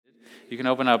You can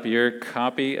open up your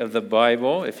copy of the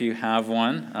Bible, if you have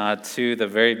one, to the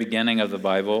very beginning of the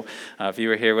Bible. If you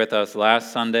were here with us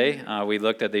last Sunday, we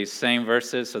looked at these same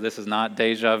verses, so this is not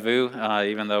deja vu,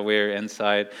 even though we're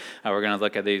inside. We're going to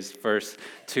look at these first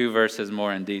two verses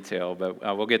more in detail, but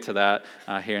we'll get to that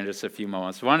here in just a few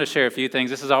moments. I wanted to share a few things.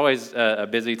 This is always a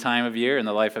busy time of year in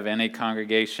the life of any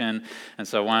congregation, and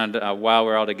so I wanted, while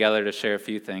we're all together, to share a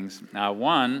few things.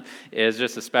 One is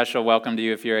just a special welcome to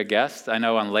you if you're a guest. I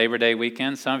know on Labor Day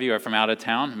weekend, some of you are from out of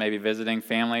town, maybe visiting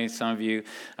family. Some of you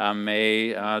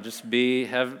may just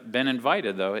have been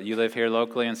invited, though. You live here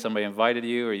locally and somebody invited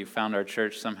you, or you found our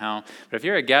church somehow. But if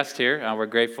you're a guest here, we're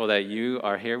grateful that you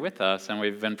are here with us, and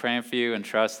we've been praying for you and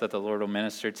trust that the Lord will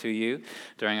minister to you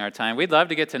during our time. We'd love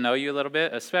to get to know you a little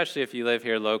bit, especially if you live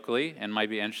here locally and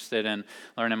might be interested in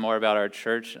learning more about our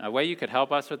church. A way you could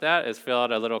help us with that is fill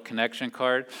out a little connection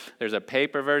card. There's a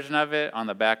paper version of it on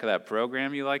the back of that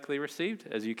program you likely received.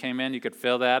 As you came in, you could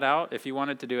fill that out if you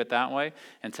wanted to do it that way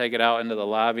and take it out into the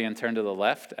lobby and turn to the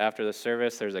left after the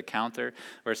service. There's a counter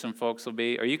where some folks will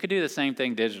be. Or you could do the same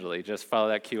thing digitally. Just follow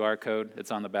that QR code.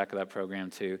 It's on the back of that program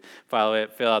too. Follow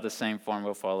it, fill out the same form.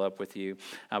 We'll follow up with you.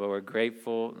 But we're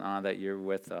grateful that you're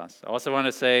with us. I also want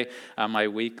to say my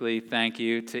weekly thank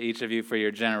you to each of you for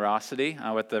your generosity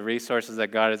with the resources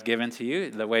that God has given to you,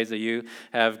 the ways that you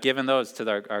have given those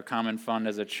to our common fund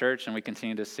as a church, and we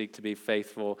continue to seek to be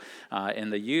faithful in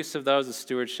the use of those, the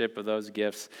stewardship of those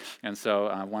gifts. And so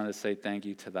I wanted to say thank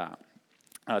you to that.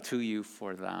 To you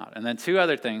for that. And then two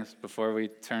other things before we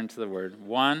turn to the word.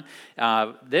 One,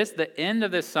 the end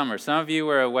of this summer, some of you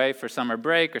were away for summer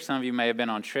break, or some of you may have been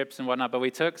on trips and whatnot, but we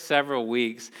took several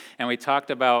weeks and we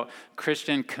talked about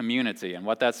Christian community and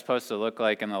what that's supposed to look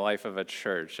like in the life of a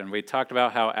church. And we talked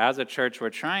about how as a church, we're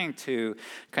trying to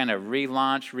kind of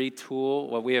relaunch, retool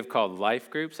what we have called life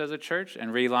groups as a church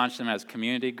and relaunch them as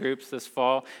community groups this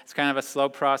fall. It's kind of a slow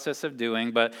process of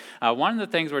doing, but one of the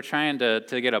things we're trying to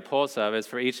get a pulse of is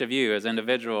for each of you as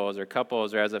individuals or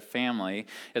couples or as a family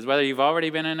is whether you've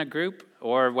already been in a group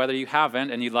or whether you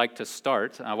haven't and you'd like to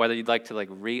start, whether you'd like to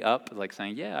re-up, like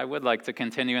saying, yeah, I would like to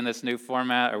continue in this new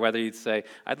format, or whether you'd say,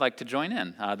 I'd like to join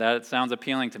in. That sounds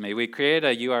appealing to me. We created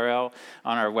a URL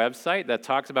on our website that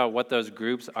talks about what those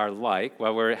groups are like,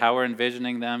 how we're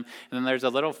envisioning them, and then there's a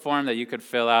little form that you could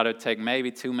fill out. It would take maybe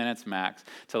 2 minutes max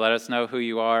to let us know who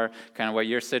you are, kind of what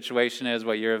your situation is,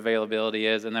 what your availability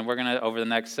is, and then we're going to, over the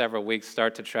next several weeks,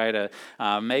 start to try to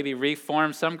maybe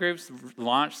reform some groups,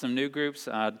 launch some new groups.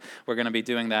 We're going to be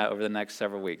doing that over the next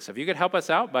several weeks. So if you could help us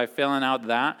out by filling out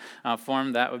that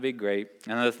form, that would be great.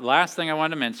 And the last thing I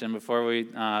wanted to mention before we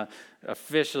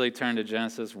officially turn to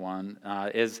Genesis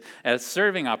 1 is a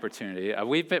serving opportunity.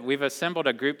 We've assembled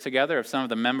a group together of some of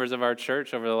the members of our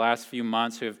church over the last few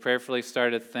months who have prayerfully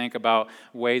started to think about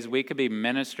ways we could be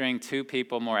ministering to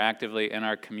people more actively in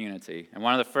our community. And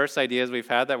one of the first ideas we've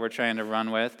had that we're trying to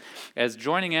run with is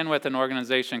joining in with an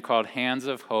organization called Hands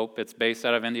of Hope. It's based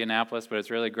out of Indianapolis, but it's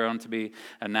really grown to be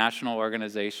a national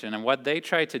organization. And what they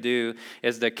try to do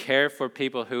is to care for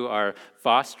people who are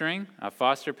fostering,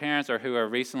 foster parents, or who are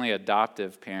recently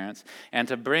adoptive parents, and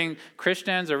to bring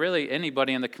Christians, or really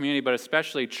anybody in the community, but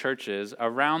especially churches,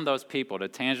 around those people, to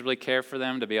tangibly care for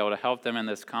them, to be able to help them in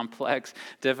this complex,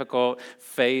 difficult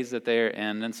phase that they're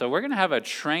in. And so we're going to have a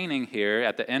training here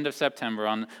at the end of September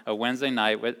on a Wednesday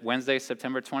night, Wednesday,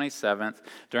 September 27th,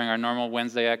 during our normal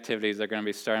Wednesday activities. They're going to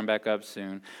be starting back up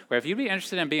soon, where if you'd be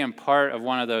interested in being part of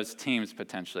one of those teams,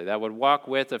 potentially, that would walk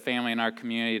with a family in our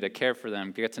community to care for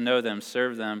them, get to know them,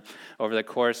 serve them over the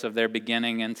course of their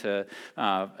beginning into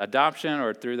adoption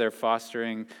or through their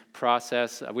fostering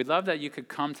process, we'd love that you could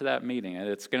come to that meeting.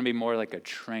 It's going to be more like a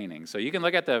training. So you can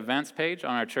look at the events page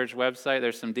on our church website.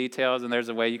 There's some details, and there's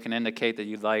a way you can indicate that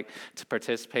you'd like to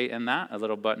participate in that. A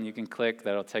little button you can click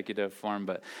that'll take you to a form.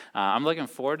 But I'm looking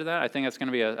forward to that. I think it's going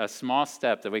to be a small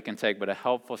step that we can take, but a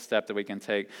helpful step that we can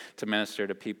take to minister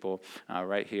to people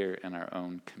right here in our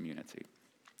own community.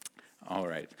 All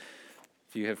right.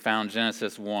 If you have found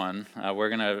Genesis 1, we're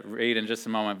going to read in just a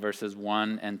moment verses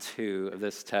 1 and 2 of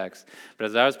this text. But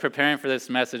as I was preparing for this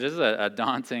message, this is a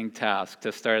daunting task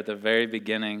to start at the very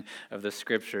beginning of the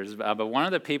Scriptures. But one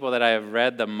of the people that I have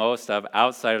read the most of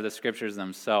outside of the Scriptures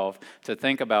themselves to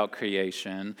think about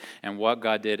creation and what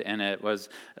God did in it was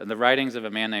the writings of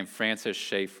a man named Francis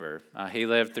Schaeffer. He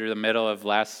lived through the middle of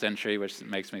last century, which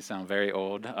makes me sound very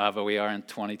old, but we are in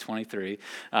 2023.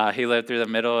 He lived through the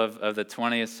middle of the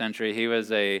 20th century. He was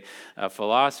a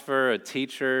philosopher, a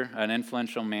teacher, an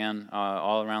influential man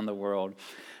all around the world.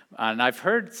 And I've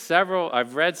read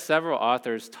several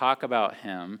authors talk about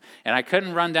him, and I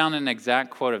couldn't run down an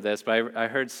exact quote of this, but I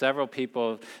heard several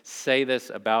people say this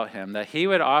about him, that he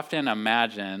would often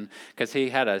imagine, because he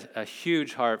had a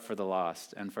huge heart for the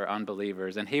lost and for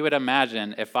unbelievers, and he would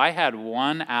imagine, if I had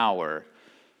 1 hour,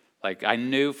 like I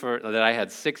knew that I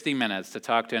had 60 minutes to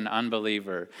talk to an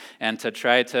unbeliever and to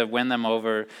try to win them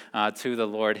over to the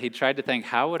Lord, he tried to think,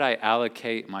 how would I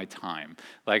allocate my time?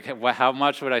 Like, how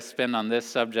much would I spend on this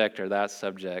subject or that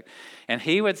subject? And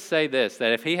he would say this,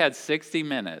 that if he had 60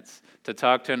 minutes to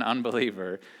talk to an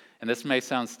unbeliever, and this may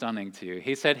sound stunning to you,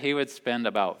 he said he would spend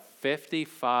about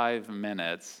 55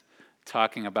 minutes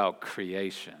talking about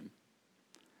creation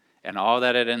and all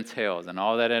that it entails and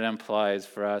all that it implies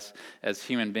for us as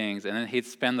human beings. And then he'd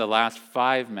spend the last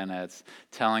 5 minutes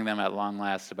telling them at long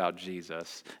last about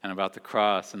Jesus and about the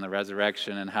cross and the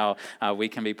resurrection and how we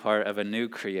can be part of a new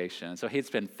creation. So he'd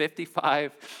spend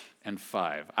 55 and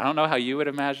 5. I don't know how you would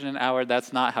imagine an hour.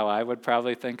 That's not how I would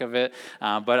probably think of it.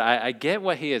 But I get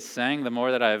what he is saying the more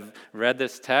that I've read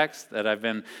this text, that I've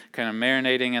been kind of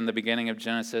marinating in the beginning of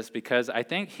Genesis, because I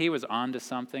think he was onto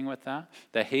something with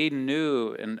that he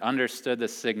knew and understood the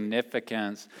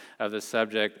significance of the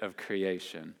subject of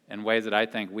creation in ways that I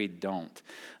think we don't.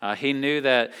 He knew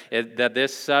that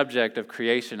this subject of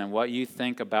creation and what you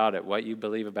think about it, what you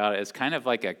believe about it, is kind of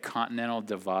like a continental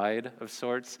divide of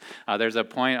sorts. There's a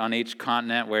point on each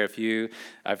continent where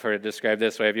I've heard it described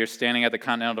this way, if you're standing at the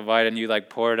continental divide and you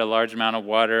poured a large amount of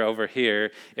water over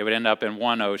here, it would end up in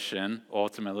one ocean,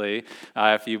 ultimately.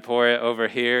 If you pour it over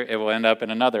here, it will end up in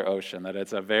another ocean, that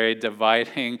it's a very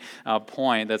dividing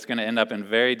point that's going to end up in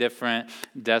very different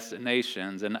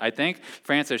destinations. And I think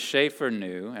Francis Schaeffer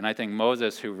knew, and I think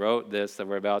Moses, who wrote this that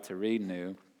we're about to read,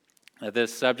 knew, that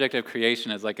this subject of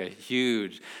creation is like a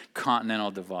huge continental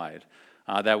divide.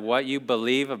 That what you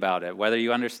believe about it, whether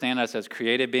you understand us as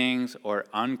created beings or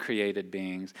uncreated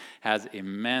beings, has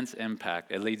immense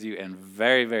impact. It leads you in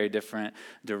very, very different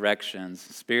directions,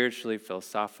 spiritually,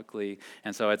 philosophically.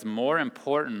 And so it's more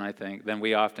important, I think, than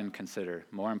we often consider,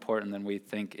 more important than we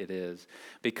think it is.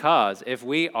 Because if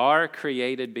we are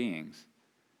created beings,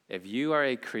 if you are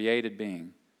a created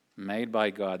being made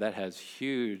by God, that has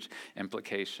huge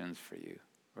implications for you,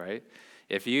 right?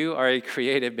 If you are a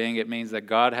created being, it means that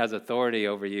God has authority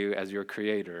over you as your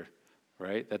creator,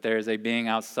 right? That there is a being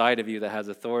outside of you that has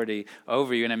authority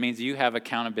over you, and it means you have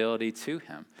accountability to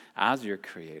him as your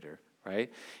creator,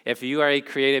 right? If you are a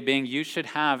created being, you should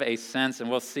have a sense, and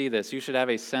we'll see this, you should have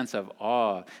a sense of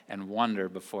awe and wonder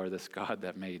before this God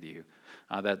that made you,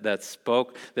 that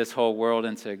spoke this whole world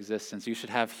into existence. You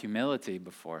should have humility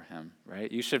before him, right?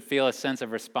 You should feel a sense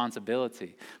of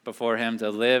responsibility before him to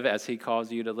live as he calls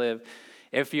you to live.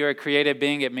 If you're a created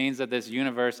being, it means that this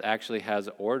universe actually has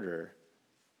order,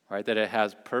 right? That it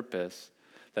has purpose,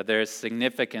 that there is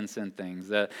significance in things,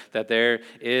 that there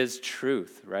is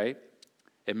truth, right?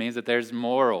 It means that there's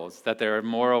morals, that there are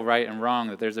moral right and wrong,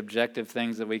 that there's objective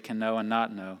things that we can know and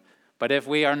not know. But if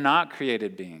we are not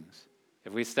created beings,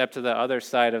 if we step to the other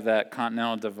side of that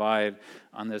continental divide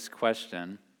on this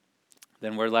question,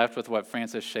 then we're left with what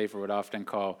Francis Schaeffer would often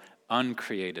call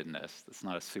uncreatedness. That's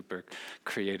not a super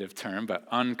creative term, but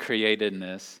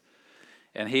uncreatedness.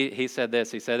 And he said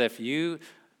this, he said, if you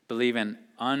believe in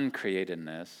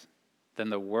uncreatedness, then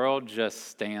the world just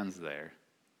stands there,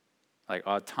 like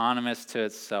autonomous to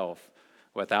itself,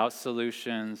 without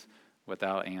solutions,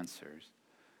 without answers.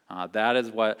 That is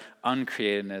what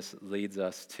uncreatedness leads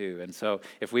us to. And so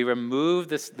if we remove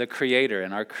the creator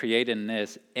and our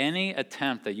createdness, any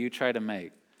attempt that you try to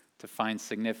make to find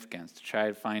significance, to try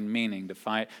to find meaning,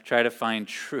 to try to find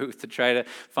truth, to try to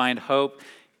find hope,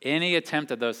 any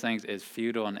attempt at those things is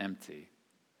futile and empty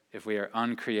if we are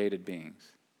uncreated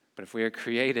beings. But if we are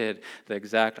created, the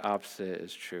exact opposite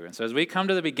is true. And so as we come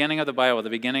to the beginning of the Bible, the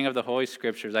beginning of the Holy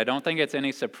Scriptures, I don't think it's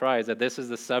any surprise that this is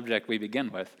the subject we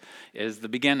begin with, is the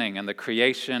beginning and the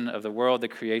creation of the world, the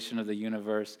creation of the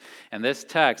universe. And this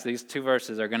text, these two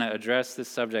verses, are going to address this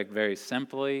subject very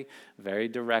simply, very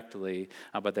directly,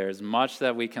 but there is much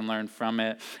that we can learn from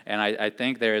it. And I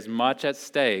think there is much at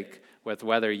stake with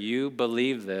whether you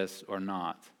believe this or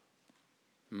not.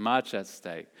 Much at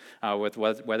stake with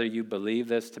whether you believe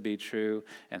this to be true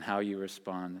and how you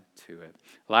respond to it.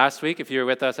 Last week, if you were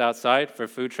with us outside for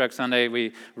Food Truck Sunday,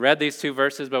 we read these two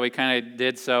verses, but we kind of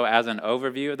did so as an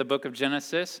overview of the book of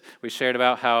Genesis. We shared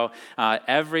about how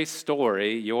every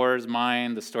story, yours,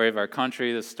 mine, the story of our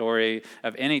country, the story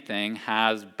of anything,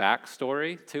 has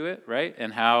backstory to it, right?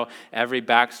 And how every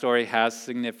backstory has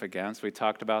significance. We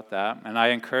talked about that. And I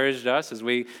encouraged us as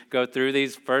we go through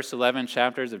these first 11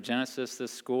 chapters of Genesis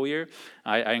this school year,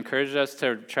 I encourage us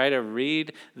to try to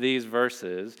read these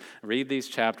verses, read these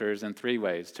chapters in three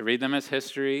ways. To read them as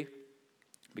history,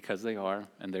 because they are,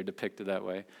 and they're depicted that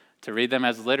way. To read them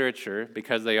as literature,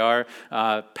 because they are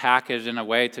packaged in a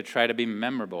way to try to be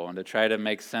memorable and to try to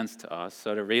make sense to us.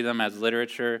 So to read them as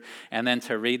literature, and then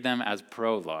to read them as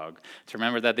prologue. To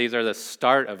remember that these are the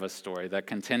start of a story that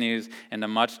continues into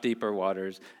much deeper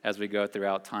waters as we go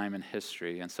throughout time and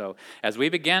history. And so as we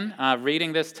begin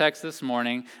reading this text this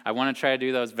morning, I want to try to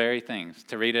do those very things.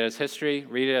 To read it as history,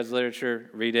 read it as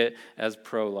literature, read it as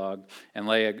prologue, and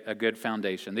lay a good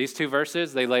foundation. These two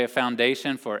verses, they lay a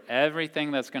foundation for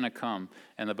everything that's going to come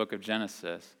in the book of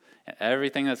Genesis.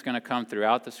 Everything that's going to come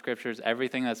throughout the scriptures,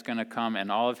 everything that's going to come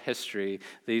in all of history,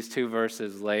 these two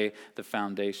verses lay the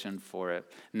foundation for it.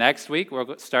 Next week,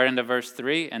 we'll start into verse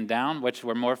 3 and down, which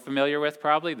we're more familiar with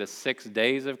probably, the 6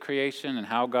 days of creation and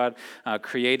how God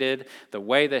created the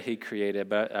way that he created.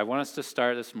 But I want us to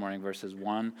start this morning, verses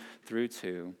 1 through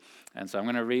 2. And so I'm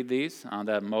going to read these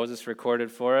that Moses recorded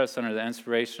for us under the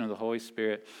inspiration of the Holy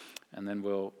Spirit, and then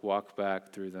we'll walk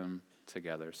back through them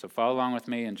together. So follow along with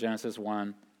me in Genesis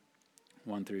 1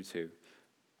 through 2.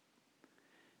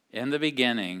 In the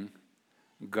beginning,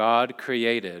 God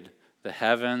created the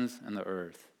heavens and the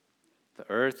earth. The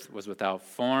earth was without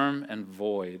form and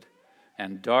void,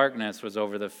 and darkness was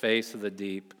over the face of the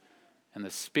deep, and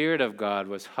the Spirit of God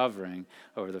was hovering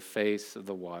over the face of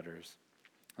the waters.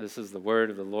 This is the word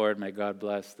of the Lord. May God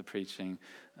bless the preaching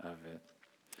of it.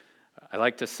 I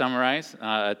like to summarize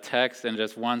a text in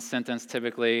just one sentence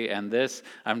typically, and this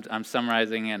I'm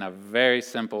summarizing in a very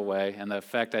simple way, and the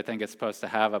effect I think it's supposed to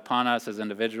have upon us as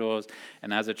individuals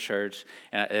and as a church,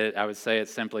 and I would say it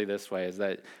simply this way, is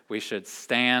that we should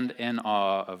stand in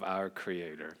awe of our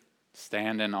Creator.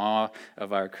 Stand in awe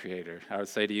of our Creator. I would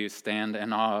say to you, stand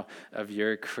in awe of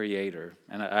your Creator.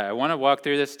 And I want to walk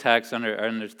through this text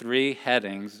under 3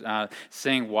 headings,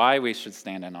 seeing why we should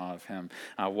stand in awe of him,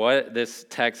 what this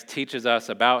text teaches us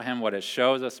about him, what it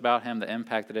shows us about him, the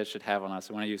impact that it should have on us.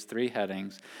 I want to use 3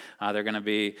 headings. They're going to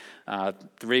be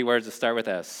 3 words to start with: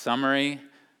 as summary,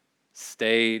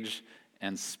 stage,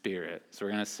 and spirit. So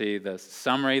we're going to see the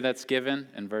summary that's given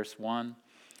in verse 1.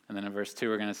 And then in verse 2,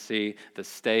 we're going to see the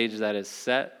stage that is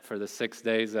set for the 6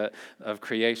 days of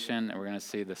creation. And we're going to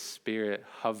see the Spirit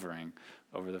hovering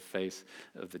over the face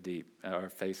of the deep, or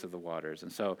face of the waters.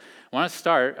 And so I want to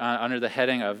start under the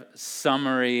heading of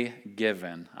summary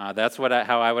given. That's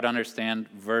how I would understand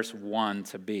verse 1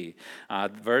 to be.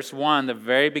 Verse 1, the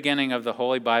very beginning of the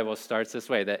Holy Bible starts this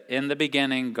way: that in the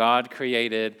beginning God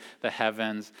created the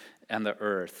heavens and the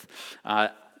earth.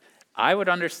 I would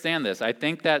understand this. I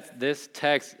think that this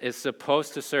text is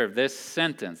supposed to serve, this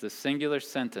sentence, this singular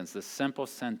sentence, this simple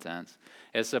sentence,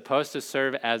 is supposed to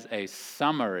serve as a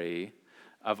summary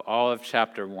of all of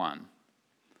chapter 1.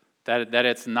 That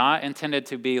it's not intended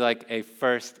to be like a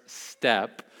first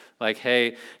step, like,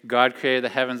 hey, God created the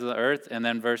heavens and the earth, and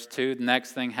then verse 2, the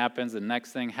next thing happens, the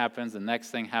next thing happens, the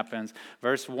next thing happens.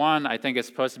 Verse 1, I think, is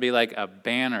supposed to be like a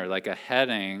banner, like a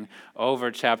heading over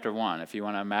chapter 1, if you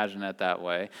want to imagine it that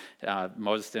way.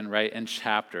 Moses didn't write in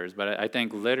chapters, but I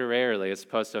think literarily it's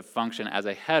supposed to function as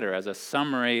a header, as a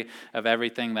summary of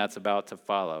everything that's about to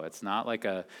follow. It's not like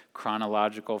a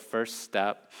chronological first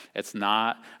step. It's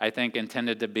not, I think,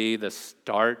 intended to be the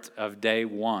start of day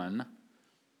 1.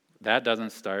 That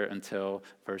doesn't start until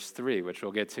verse 3, which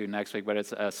we'll get to next week, but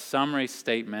it's a summary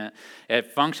statement.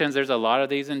 It functions, there's a lot of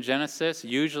these in Genesis.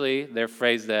 Usually they're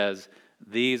phrased as,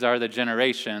 these are the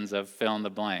generations of fill in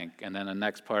the blank, and then the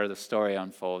next part of the story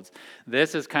unfolds.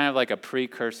 This is kind of like a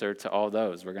precursor to all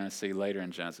those we're going to see later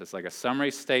in Genesis, like a summary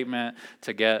statement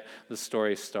to get the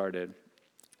story started.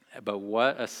 But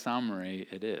what a summary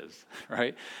it is,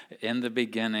 right? In the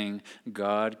beginning,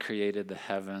 God created the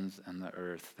heavens and the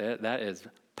earth. That is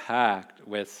packed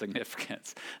with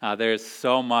significance. There's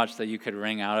so much that you could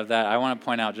wring out of that. I want to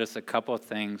point out just a couple of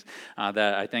things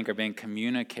that I think are being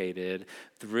communicated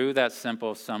through that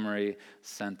simple summary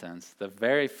sentence. The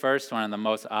very first one and the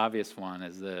most obvious one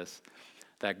is this: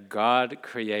 that God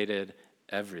created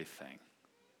everything.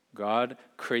 God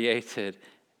created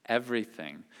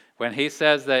everything. When he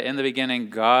says that in the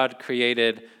beginning God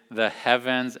created the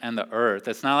heavens and the earth,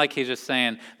 it's not like he's just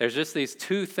saying there's just these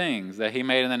 2 things that he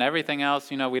made and then everything else,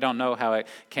 we don't know how it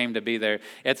came to be there.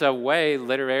 It's a way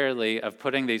literally of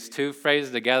putting these 2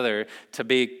 phrases together to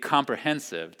be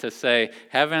comprehensive, to say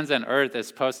heavens and earth is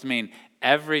supposed to mean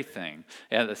everything,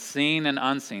 the seen and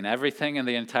unseen, everything in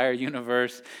the entire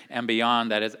universe and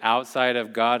beyond that is outside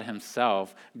of God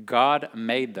himself. God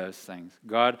made those things.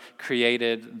 God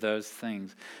created those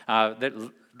things.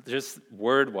 just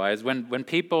word-wise, when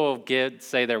people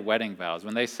say their wedding vows,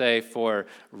 when they say for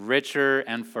richer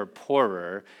and for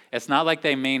poorer, it's not like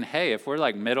they mean, hey, if we're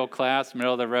like middle class,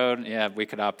 middle of the road, yeah, we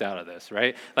could opt out of this,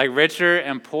 right? Like richer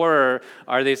and poorer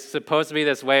are these supposed to be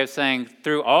this way of saying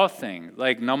through all things,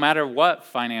 like no matter what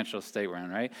financial state we're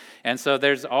in, right? And so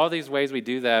there's all these ways we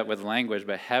do that with language,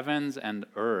 but heavens and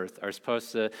earth are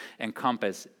supposed to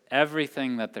encompass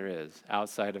everything that there is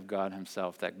outside of God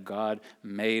himself, that God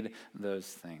made those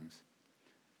things.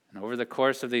 And over the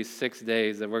course of these 6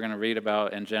 days that we're going to read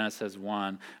about in Genesis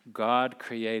 1, God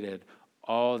created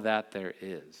all that there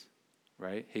is,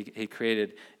 right? He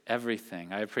created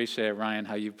everything. I appreciate, Ryan,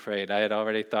 how you prayed. I had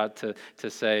already thought to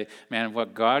say, man,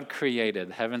 what God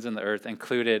created, the heavens and the earth,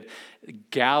 included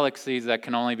galaxies that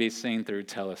can only be seen through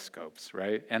telescopes,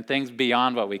 right? And things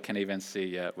beyond what we can even see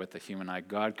yet with the human eye.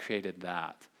 God created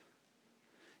that.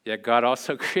 Yet God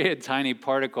also created tiny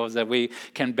particles that we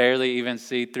can barely even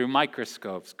see through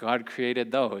microscopes. God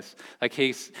created those. Like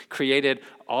he created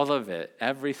all of it.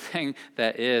 Everything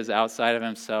that is outside of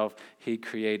himself, he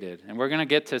created. And we're going to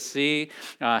get to see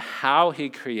how he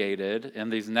created in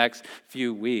these next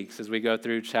few weeks as we go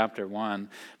through chapter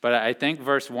 1. But I think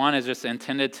verse 1 is just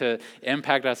intended to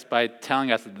impact us by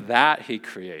telling us that he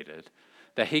created.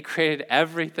 That he created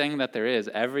everything that there is,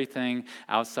 everything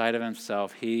outside of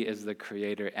himself. He is the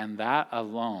creator. And that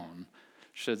alone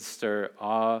should stir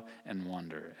awe and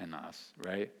wonder in us,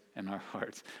 right? In our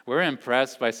hearts. We're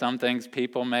impressed by some things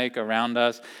people make around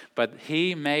us, but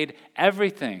he made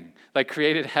everything, like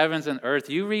created heavens and earth.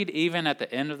 You read even at the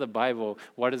end of the Bible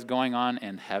what is going on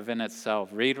in heaven itself.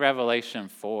 Read Revelation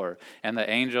 4 and the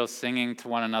angels singing to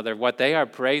one another. What they are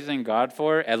praising God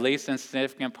for, at least in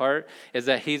significant part, is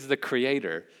that he's the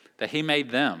creator, that he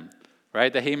made them.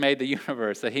 Right? That he made the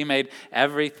universe, that he made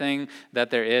everything that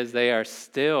there is. They are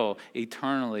still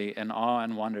eternally in awe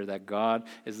and wonder that God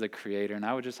is the creator. And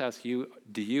I would just ask you,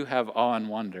 do you have awe and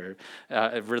wonder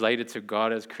related to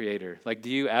God as creator? Like, do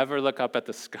you ever look up at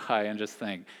the sky and just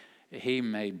think, he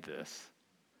made this?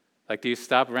 Like, do you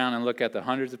stop around and look at the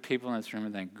hundreds of people in this room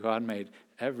and think, God made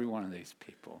every one of these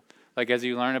people? Like as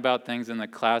you learn about things in the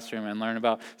classroom and learn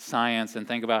about science and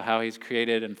think about how he's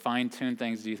created and fine-tune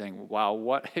things, do you think, wow,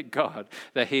 what a God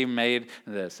that he made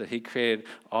this, that he created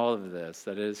all of this,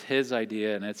 that it is his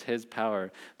idea and it's his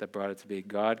power that brought it to be.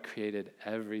 God created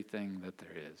everything that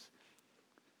there is.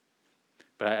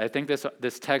 But I think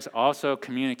this text also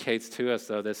communicates to us,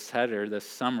 though, this header, this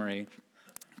summary,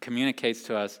 communicates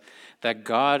to us that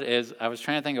God is, I was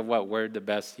trying to think of what word to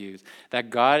best use, that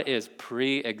God is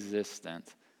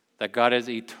pre-existent. That God is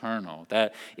eternal,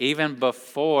 that even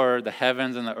before the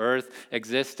heavens and the earth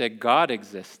existed, God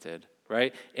existed,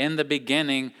 right? In the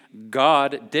beginning,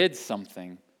 God did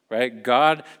something, right?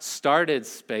 God started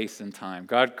space and time.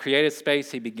 God created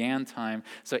space, he began time.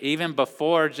 So even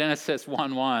before Genesis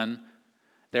 1:1,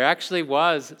 there actually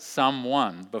was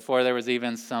someone before there was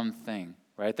even something.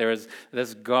 Right? There was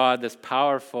this God, this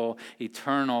powerful,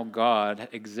 eternal God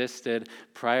existed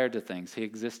prior to things. He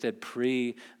existed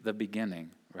pre the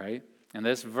beginning, right? And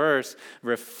this verse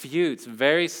refutes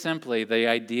very simply the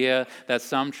idea that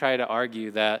some try to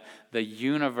argue that the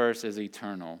universe is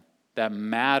eternal, that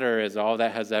matter is all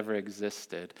that has ever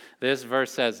existed. This verse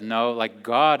says no, like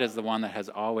God is the one that has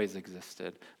always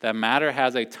existed. That matter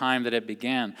has a time that it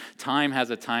began. Time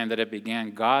has a time that it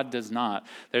began. God does not.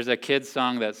 There's a kid's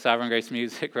song that Sovereign Grace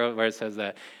Music wrote where it says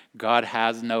that God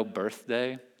has no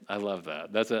birthday. I love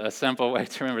that. That's a simple way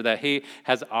to remember that he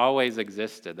has always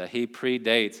existed, that he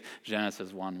predates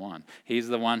Genesis 1:1. He's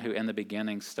the one who in the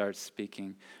beginning starts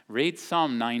speaking. Read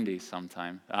Psalm 90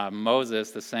 sometime.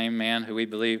 Moses, the same man who we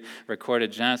believe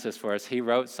recorded Genesis for us, he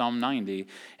wrote Psalm 90.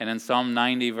 And in Psalm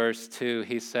 90 verse 2,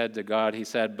 he said to God, he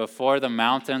said, before the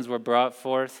mountains were brought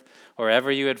forth, or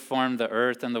ever you had formed the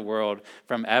earth and the world,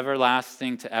 from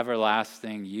everlasting to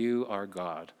everlasting, you are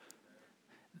God.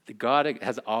 God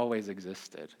has always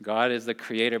existed. God is the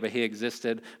creator, but he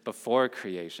existed before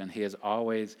creation. He has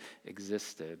always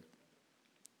existed.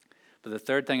 But the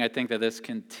third thing I think that this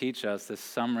can teach us, this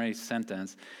summary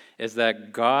sentence, is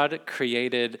that God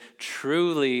created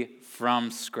truly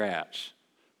from scratch.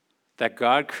 That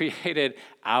God created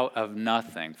out of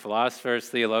nothing. Philosophers,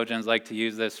 theologians like to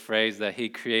use this phrase that he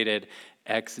created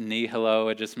ex nihilo.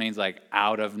 It just means like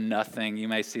out of nothing. You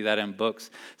may see that in books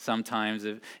sometimes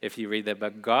if you read that.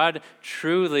 But God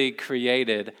truly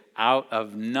created out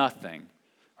of nothing,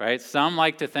 right? Some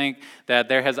like to think that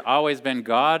there has always been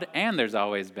God and there's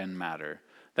always been matter.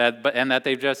 And that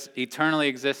they've just eternally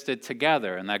existed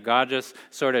together, and that God just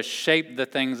sort of shaped the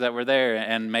things that were there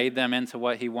and made them into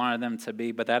what he wanted them to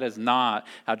be. But that is not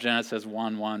how Genesis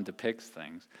 1:1 depicts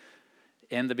things.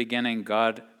 in the beginning,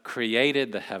 God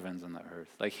created the heavens and the earth.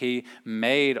 Like he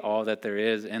made all that there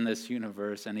is in this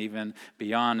universe and even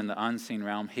beyond in the unseen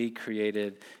realm, he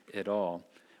created it all.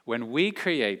 When we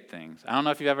create things, I don't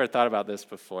know if you've ever thought about this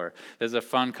before. There's a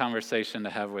fun conversation to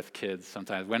have with kids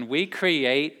sometimes. When we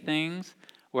create things,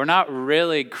 we're not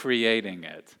really creating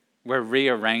it. We're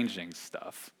rearranging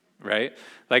stuff, right?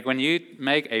 Like when you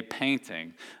make a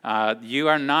painting, you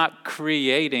are not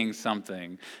creating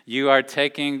something. You are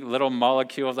taking little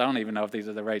molecules. I don't even know if these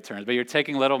are the right terms, but you're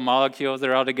taking little molecules that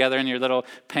are all together in your little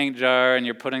paint jar, and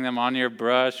you're putting them on your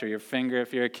brush or your finger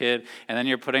if you're a kid, and then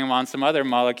you're putting them on some other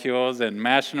molecules and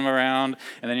mashing them around,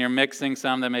 and then you're mixing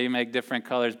some that maybe make different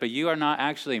colors, but you are not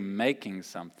actually making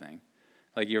something.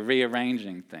 Like you're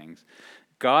rearranging things.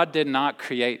 God did not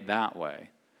create that way.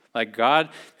 Like God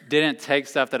didn't take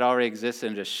stuff that already existed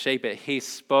and just shape it. He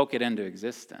spoke it into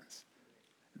existence.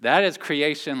 That is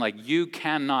creation like you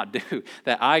cannot do,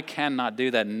 that I cannot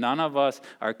do, that none of us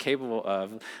are capable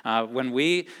of. I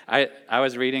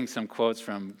was reading some quotes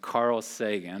from Carl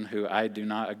Sagan, who I do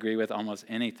not agree with almost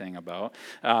anything about,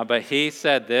 but he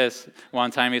said this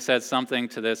one time. He said something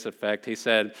to this effect. He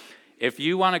said, if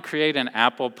you want to create an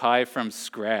apple pie from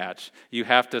scratch, you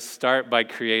have to start by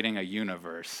creating a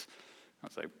universe. I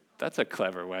was like, that's a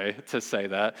clever way to say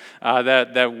that.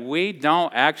 That we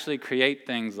don't actually create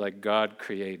things like God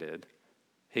created.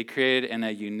 He created in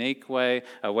a unique way,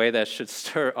 a way that should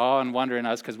stir awe and wonder in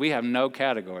us because we have no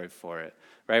category for it,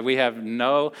 right? We have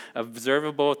no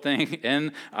observable thing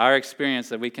in our experience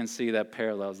that we can see that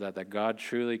parallels that God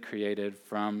truly created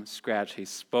from scratch. He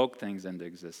spoke things into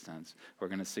existence. We're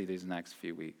going to see these next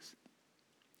few weeks.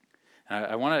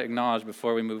 I want to acknowledge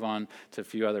before we move on to a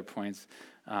few other points,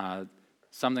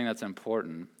 something that's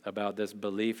important about this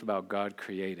belief about God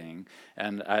creating.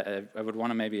 And I would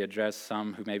want to maybe address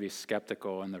some who may be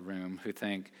skeptical in the room who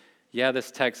think, yeah, this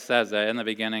text says that in the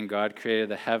beginning God created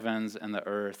the heavens and the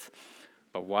earth,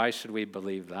 but why should we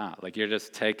believe that? Like you're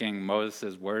just taking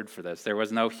Moses' word for this. There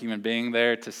was no human being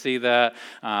there to see that.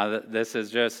 This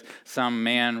is just some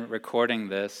man recording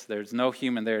this. There's no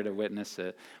human there to witness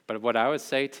it. But what I would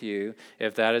say to you,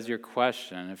 if that is your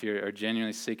question, if you're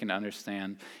genuinely seeking to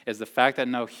understand, is the fact that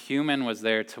no human was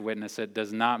there to witness it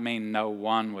does not mean no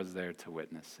one was there to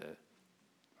witness it,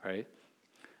 right?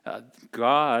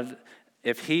 God,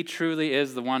 if he truly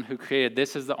is the one who created,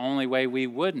 this is the only way we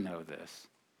would know this,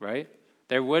 right?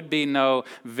 There would be no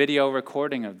video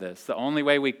recording of this. The only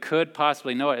way we could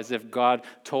possibly know it is if God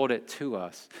told it to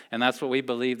us. And that's what we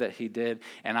believe that he did.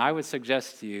 And I would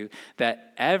suggest to you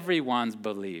that everyone's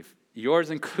belief, yours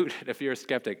included if you're a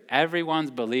skeptic,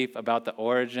 everyone's belief about the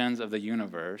origins of the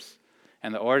universe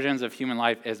and the origins of human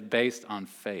life is based on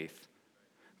faith.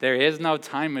 There is no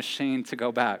time machine to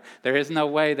go back. There is no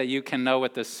way that you can know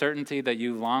with the certainty that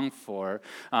you long for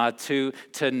to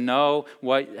know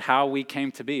how we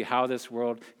came to be, how this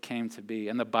world came to be.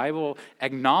 And the Bible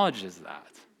acknowledges that.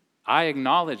 I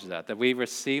acknowledge that we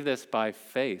receive this by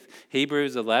faith.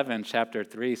 Hebrews 11, chapter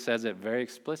 3 says it very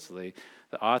explicitly.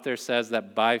 The author says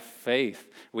that by faith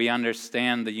we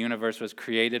understand the universe was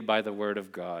created by the word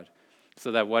of God,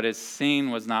 so that what is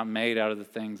seen was not made out of the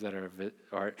things that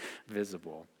are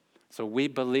visible. So we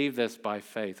believe this by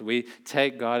faith. We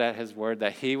take God at his word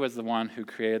that he was the one who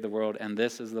created the world, and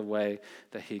this is the way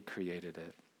that he created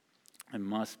it. It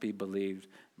must be believed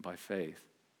by faith.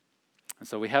 And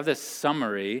so we have this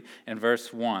summary in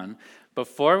verse 1.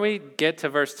 Before we get to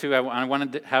verse 2, I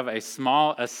wanted to have a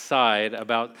small aside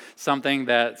about something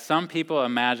that some people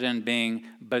imagine being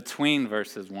between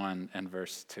verses 1 and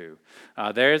verse 2.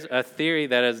 There's a theory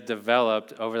that has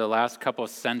developed over the last couple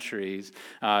centuries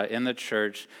in the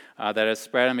church that has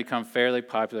spread and become fairly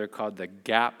popular called the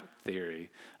gap theory.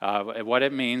 What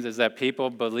it means is that people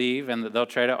believe, and they'll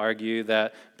try to argue,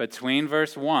 that between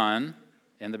verse 1,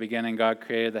 in the beginning God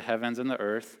created the heavens and the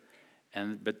earth,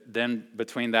 but then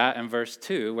between that and verse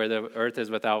 2, where the earth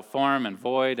is without form and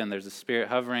void, and there's a spirit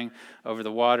hovering over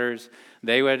the waters,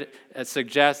 they would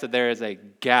suggest that there is a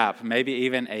gap, maybe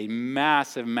even a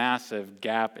massive, massive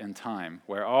gap in time,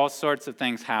 where all sorts of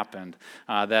things happened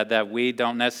that we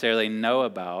don't necessarily know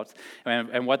about.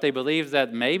 And what they believe is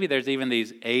that maybe there's even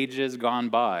these ages gone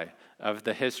by of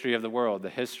the history of the world, the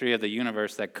history of the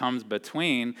universe that comes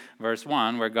between verse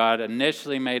 1, where God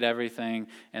initially made everything,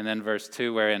 and then verse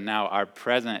 2, where in now our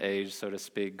present age, so to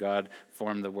speak, God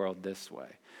formed the world this way.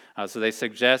 So they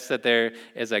suggest that there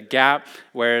is a gap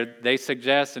where they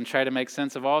suggest and try to make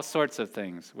sense of all sorts of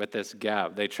things with this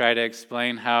gap. They try to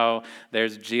explain how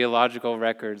there's geological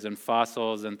records and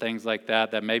fossils and things like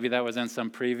that maybe that was in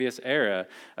some previous era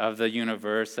of the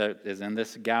universe that is in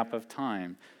this gap of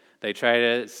time. They try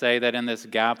to say that in this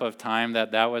gap of time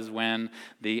that was when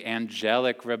the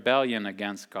angelic rebellion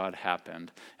against God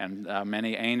happened. And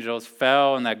many angels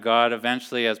fell, and that God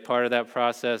eventually, as part of that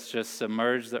process, just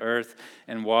submerged the earth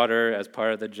in water as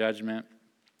part of the judgment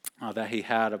that he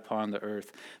had upon the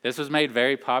earth. This was made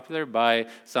very popular by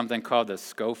something called the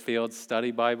Scofield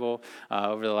Study Bible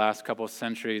over the last couple of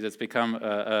centuries. It's become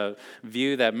a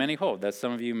view that many hold, that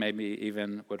some of you maybe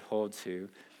even would hold to.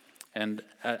 And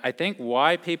I think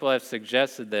why people have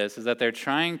suggested this is that they're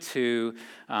trying to,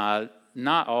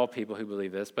 not all people who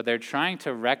believe this, but they're trying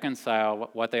to reconcile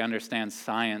what they understand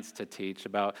science to teach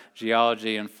about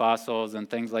geology and fossils and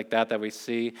things like that we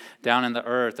see down in the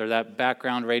earth, or that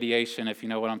background radiation, if you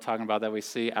know what I'm talking about, that we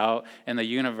see out in the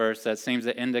universe that seems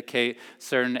to indicate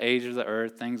certain ages of the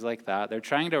earth, things like that. They're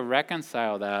trying to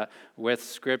reconcile that with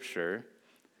Scripture,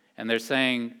 and they're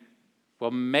saying, well,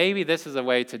 maybe this is a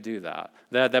way to do that.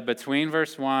 That between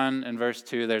verse 1 and verse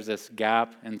 2, there's this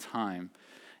gap in time.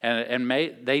 And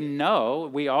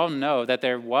we all know that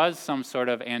there was some sort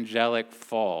of angelic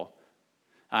fall.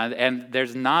 And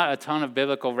there's not a ton of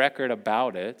biblical record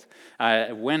about it,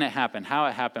 when it happened, how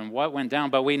it happened, what went down.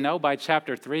 But we know by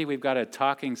chapter 3, we've got a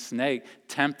talking snake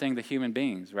tempting the human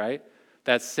beings, right?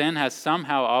 That sin has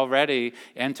somehow already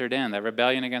entered in, that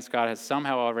rebellion against God has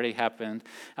somehow already happened,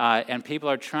 and people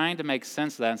are trying to make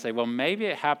sense of that and say, well, maybe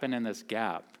it happened in this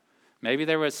gap. Maybe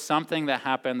there was something that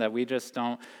happened that we just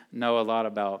don't know a lot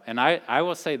about. And I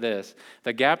will say this,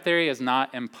 the gap theory is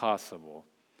not impossible.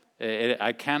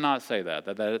 I cannot say that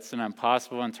it's an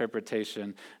impossible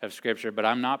interpretation of Scripture, but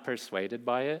I'm not persuaded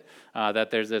by it, that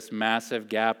there's this massive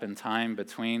gap in time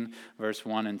between verse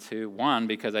 1 and 2. One,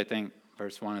 because I think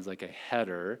verse 1 is like a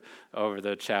header over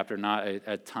the chapter, not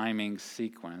a timing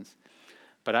sequence.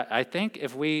 But I think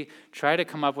if we try to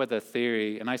come up with a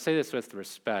theory, and I say this with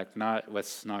respect, not with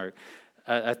snark,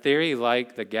 a theory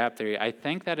like the gap theory, I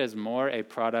think that is more a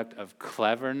product of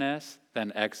cleverness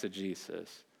than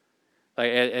exegesis. Like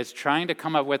it's trying to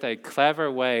come up with a clever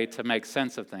way to make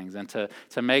sense of things and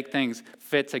to make things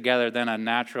fit together than a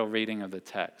natural reading of the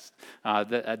text.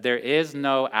 There is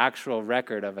no actual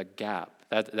record of a gap.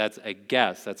 That's a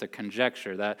guess. That's a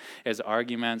conjecture. That is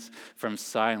arguments from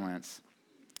silence.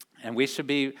 And we should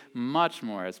be much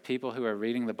more, as people who are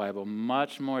reading the Bible,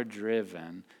 much more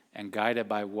driven and guided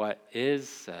by what is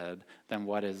said than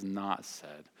what is not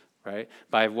said, right?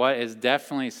 By what is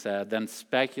definitely said than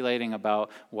speculating about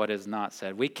what is not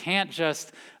said. We can't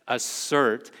just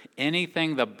assert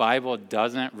anything the Bible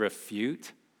doesn't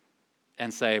refute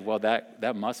and say, well,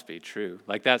 that must be true.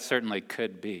 Like, that certainly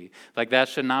could be. Like, that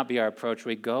should not be our approach.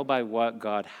 We go by what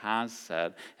God has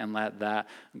said and let that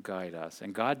guide us.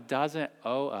 And God doesn't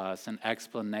owe us an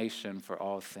explanation for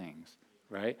all things,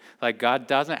 right? Like, God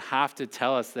doesn't have to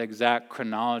tell us the exact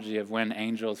chronology of when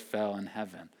angels fell in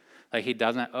heaven. Like, he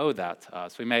doesn't owe that to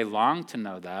us. We may long to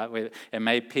know that. It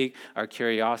may pique our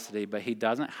curiosity, but he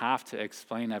doesn't have to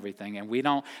explain everything, and we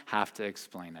don't have to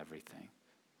explain everything.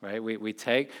 Right? We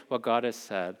take what God has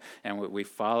said and we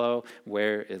follow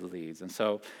where it leads. And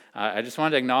so I just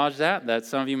wanted to acknowledge that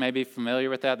some of you may be familiar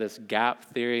with that, this gap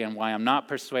theory, and why I'm not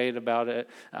persuaded about it,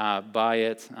 by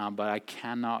it, but I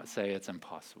cannot say it's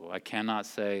impossible. I cannot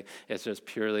say it's just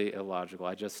purely illogical.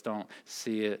 I just don't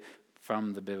see it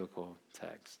from the biblical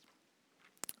text.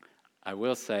 I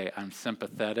will say I'm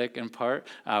sympathetic in part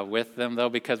with them, though,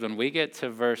 because when we get to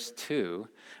verse 2,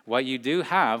 what you do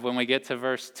have when we get to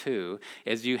verse 2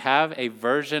 is you have a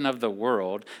version of the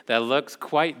world that looks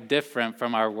quite different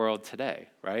from our world today,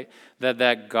 right?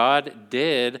 That God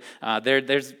did,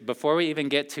 there's before we even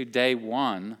get to day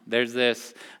 1, there's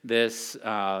this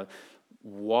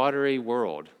watery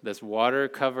world, this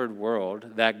water-covered world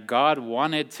that God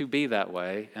wanted to be that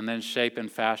way, and then shape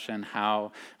and fashion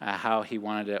how he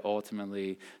wanted it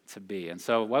ultimately to be. And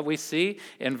so what we see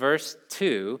in verse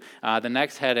 2, the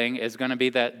next heading is going to be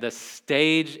that the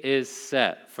stage is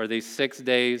set for these 6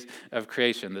 days of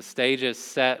creation. The stage is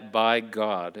set by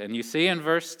God. And you see in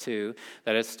verse 2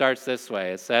 that it starts this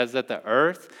way. It says that the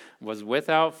earth was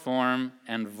without form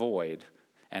and void,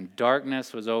 and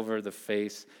darkness was over the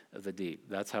face of the deep.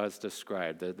 That's how it's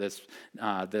described.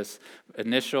 This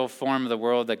initial form of the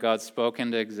world that God spoke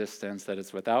into existence, that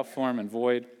it's without form and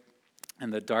void,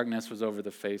 and the darkness was over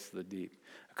the face of the deep.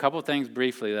 A couple things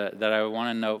briefly that I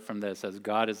want to note from this as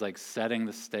God is like setting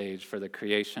the stage for the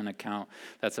creation account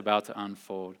that's about to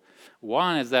unfold.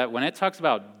 One is that when it talks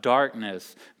about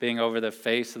darkness being over the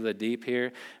face of the deep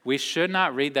here, we should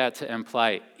not read that to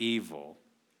imply evil.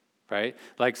 right?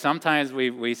 Like sometimes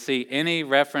we see any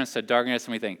reference to darkness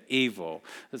and we think evil,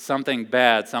 something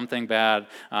bad, something bad.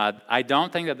 I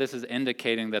don't think that this is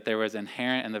indicating that there was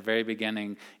inherent in the very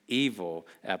beginning evil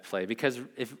at play, because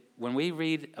when we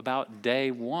read about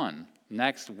day one,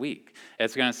 next week,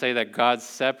 it's going to say that God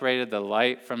separated the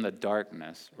light from the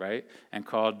darkness, right? And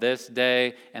called this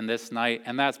day and this night.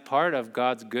 And that's part of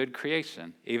God's good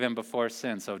creation, even before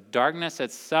sin. So darkness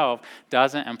itself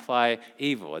doesn't imply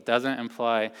evil. It doesn't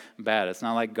imply bad. It's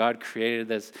not like God created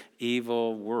this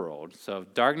evil world. So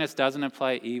darkness doesn't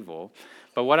imply evil.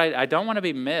 But what I don't want to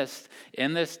be missed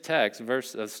in this text,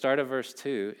 the start of verse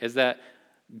 2, is that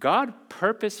God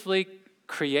purposefully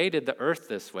created the earth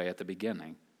this way at the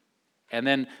beginning, and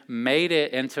then made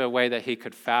it into a way that he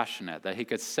could fashion it, that he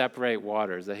could separate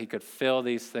waters, that he could fill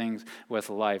these things with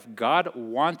life. God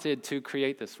wanted to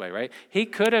create this way, right? He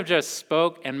could have just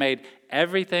spoke and made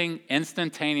everything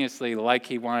instantaneously like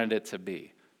he wanted it to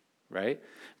be, right?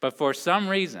 But for some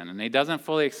reason, and he doesn't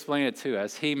fully explain it to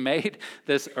us, he made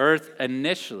this earth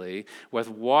initially with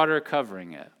water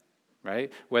covering it,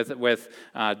 right? With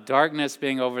darkness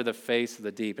being over the face of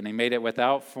the deep. And he made it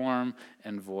without form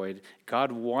and void.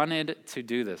 God wanted to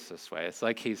do this way. It's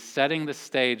like he's setting the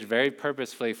stage very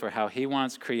purposefully for how he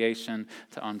wants creation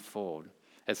to unfold.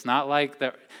 It's not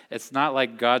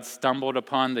like God stumbled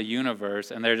upon the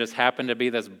universe and there just happened to be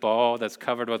this ball that's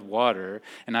covered with water,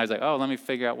 and I was like, oh, let me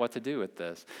figure out what to do with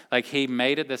this. Like, he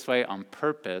made it this way on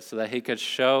purpose so that he could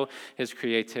show his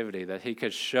creativity, that he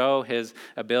could show his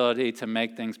ability to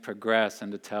make things progress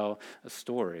and to tell a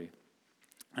story.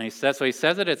 And he says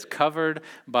that it's covered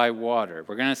by water.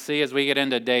 We're going to see as we get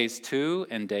into days 2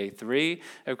 and day 3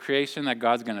 of creation that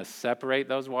God's going to separate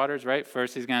those waters, right?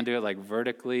 First, he's going to do it like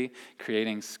vertically,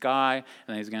 creating sky, and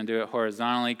then he's going to do it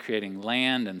horizontally, creating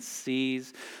land and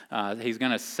seas. He's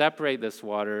going to separate this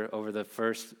water over the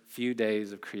first few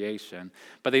days of creation.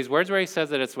 But these words where he says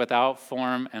that it's without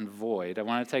form and void, I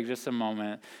want to take just a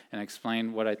moment and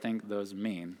explain what I think those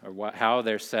mean, or how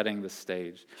they're setting the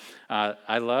stage.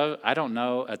 I don't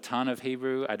know a ton of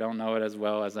Hebrew. I don't know it as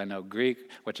well as I know Greek,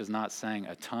 which is not saying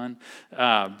a ton.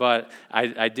 But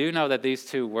I do know that these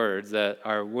two words that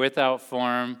are without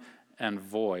form and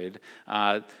void,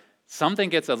 something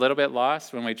gets a little bit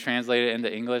lost when we translate it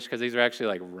into English, because these are actually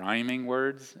like rhyming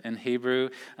words in Hebrew.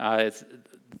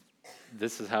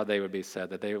 This is how they would be said,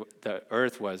 that the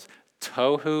earth was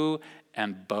tohu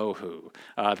and bohu,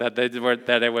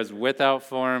 that it was without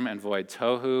form and void,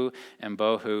 tohu and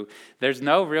bohu. There's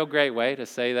no real great way to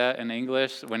say that in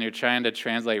English when you're trying to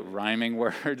translate rhyming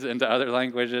words into other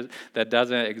languages. That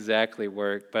doesn't exactly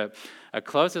work. But a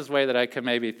closest way that I could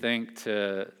maybe think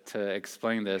to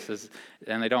explain this is,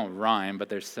 and they don't rhyme, but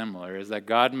they're similar, is that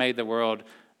God made the world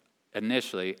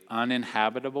initially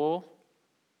uninhabitable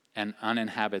and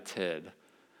uninhabited.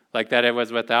 Like that it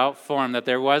was without form, that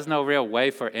there was no real way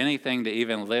for anything to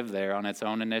even live there on its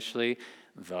own initially.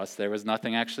 Thus, there was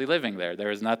nothing actually living there. There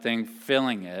was nothing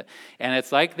filling it. And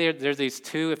it's like there's these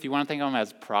two, if you want to think of them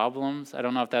as problems, I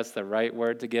don't know if that's the right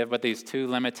word to give, but these two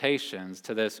limitations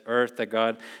to this earth that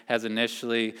God has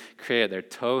initially created. They're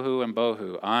tohu and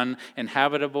bohu,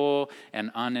 uninhabitable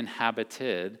and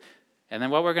uninhabited. And then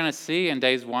what we're going to see in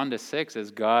days 1 to 6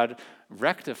 is God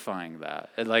rectifying that.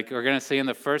 Like we're going to see in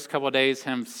the first couple of days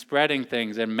him spreading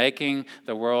things and making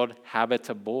the world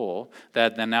habitable,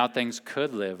 that then now things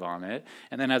could live on it.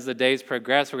 And then as the days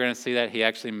progress, we're going to see that he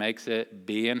actually makes it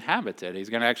be inhabited. He's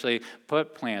going to actually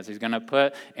put plants, he's going to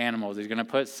put animals, he's going to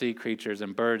put sea creatures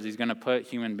and birds, he's going to put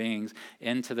human beings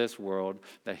into this world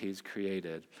that he's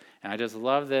created. And I just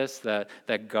love this, that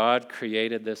God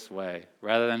created this way,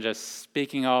 rather than just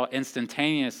speaking all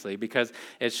instantaneously, because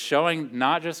it's showing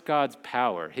not just God's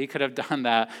power. He could have done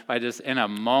that by just in a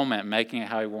moment making it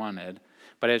how he wanted,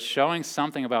 but it's showing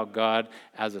something about God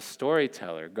as a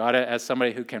storyteller, God as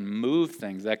somebody who can move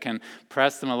things, that can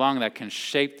press them along, that can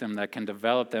shape them, that can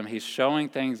develop them. He's showing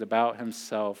things about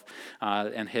himself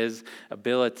and his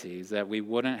abilities that we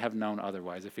wouldn't have known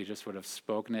otherwise if he just would have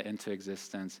spoken it into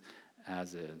existence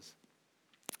as is.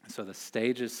 So the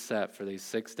stage is set for these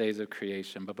 6 days of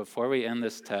creation. But before we end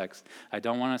this text, I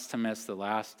don't want us to miss the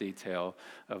last detail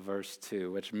of verse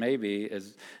 2, which maybe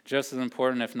is just as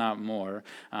important, if not more,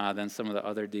 than some of the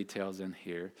other details in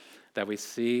here that we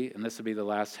see, and this will be the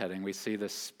last heading, we see the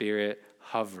Spirit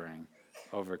hovering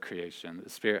over creation,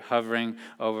 the Spirit hovering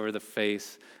over the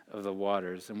face of the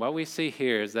waters. And what we see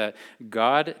here is that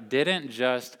God didn't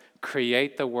just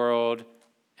create the world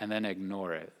and then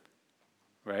ignore it.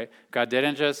 Right? God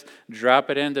didn't just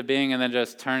drop it into being and then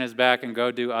just turn his back and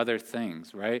go do other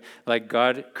things, right? Like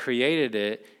God created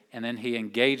it and then he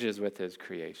engages with his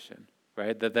creation.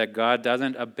 right? That God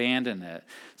doesn't abandon it.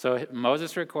 So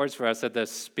Moses records for us that the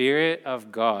Spirit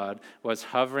of God was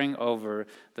hovering over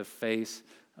the face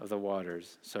of the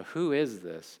waters. So who is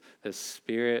this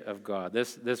Spirit of God?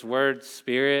 This word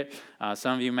Spirit,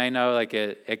 some of you may know, like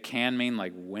it can mean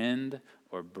like wind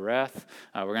or breath.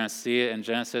 We're going to see it in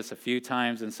Genesis a few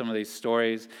times in some of these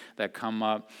stories that come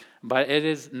up. But it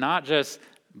is not just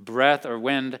breath or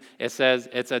wind. It says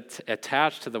it's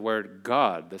attached to the word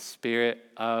God, the Spirit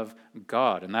of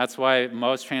God. And that's why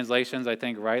most translations, I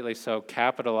think rightly so,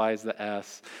 capitalize the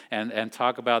S and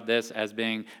talk about this as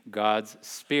being God's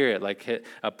Spirit, like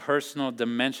a personal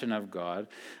dimension of God.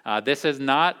 This is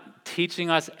not teaching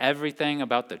us everything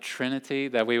about the Trinity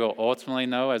that we will ultimately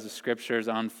know as the scriptures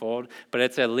unfold, but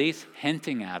it's at least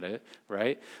hinting at it,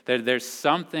 right? There's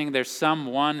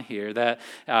someone here that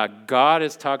God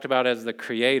is talked about as the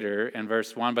creator in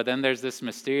verse 1, but then there's this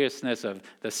mysteriousness of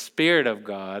the Spirit of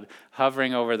God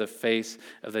hovering over the face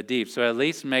of the deep. So it at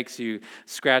least makes you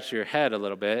scratch your head a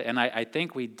little bit, and I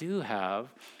think we do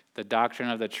have the doctrine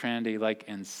of the Trinity like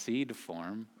in seed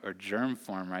form or germ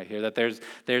form right here, that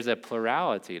there's a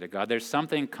plurality to God. There's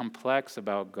something complex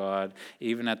about God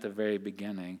even at the very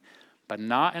beginning, but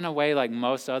not in a way like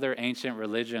most other ancient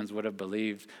religions would have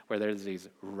believed, where there's these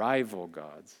rival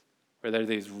gods, where there are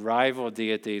these rival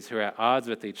deities who are at odds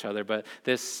with each other, but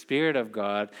this Spirit of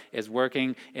God is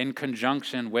working in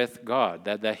conjunction with God,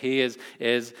 that he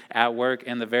is at work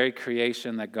in the very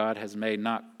creation that God has made,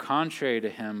 not contrary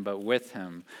to him, but with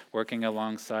him, working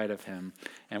alongside of him.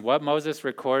 And what Moses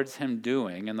records him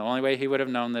doing, and the only way he would have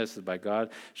known this is by God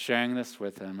sharing this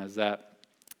with him, is that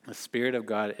the Spirit of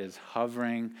God is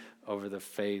hovering over the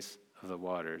face of the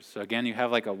waters. So again, you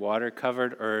have like a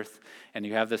water-covered earth, and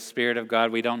you have the Spirit of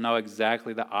God. We don't know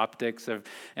exactly the optics of,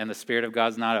 and the Spirit of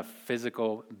God's not a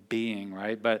physical being,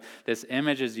 right? But this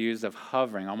image is used of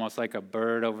hovering, almost like a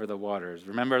bird over the waters.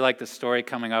 Remember like the story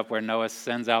coming up where Noah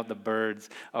sends out the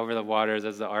birds over the waters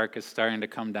as the ark is starting to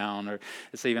come down, or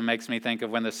this even makes me think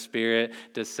of when the Spirit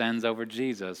descends over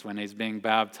Jesus when he's being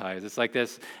baptized. It's like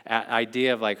this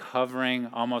idea of like hovering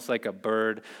almost like a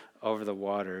bird over the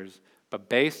waters. But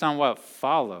based on what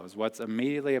follows, what's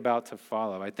immediately about to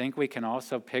follow, I think we can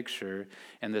also picture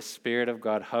in the Spirit of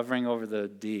God hovering over the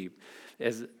deep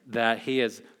is that he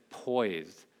is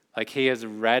poised. Like he is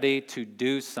ready to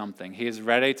do something. He is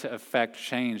ready to effect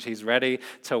change. He's ready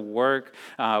to work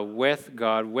with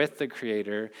God, with the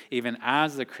Creator, even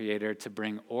as the Creator, to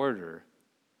bring order,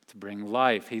 to bring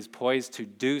life. He's poised to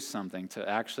do something, to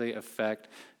actually effect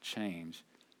change.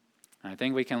 And I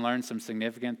think we can learn some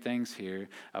significant things here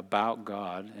about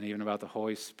God and even about the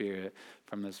Holy Spirit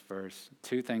from this verse.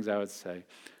 Two things I would say.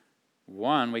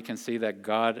 One, we can see that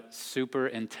God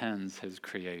superintends his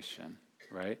creation,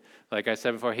 right? Like I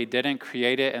said before, he didn't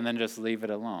create it and then just leave it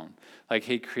alone. Like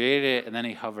he created it and then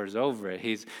he hovers over it.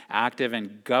 He's active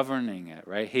in governing it,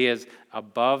 right? He is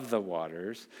above the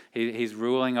waters. He's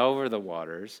ruling over the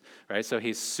waters, right? So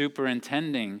he's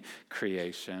superintending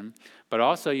creation. But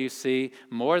also you see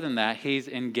more than that, he's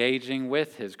engaging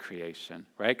with his creation,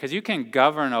 right? Because you can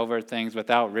govern over things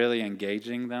without really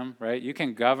engaging them, right? You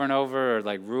can govern over or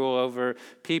like rule over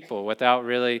people without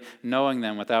really knowing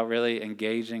them, without really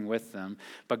engaging with them.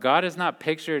 But God is not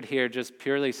pictured here just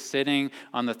purely sitting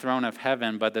on the throne of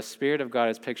heaven, but the Spirit of God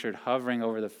is pictured hovering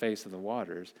over the face of the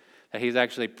waters. That he's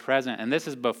actually present. And this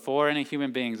is before any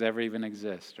human beings ever even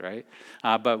exist, right?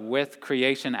 But with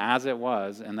creation as it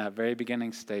was in that very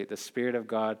beginning state, the Spirit of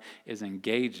God is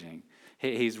engaging.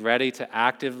 He's ready to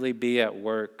actively be at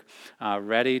work,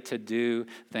 ready to do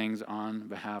things on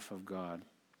behalf of God.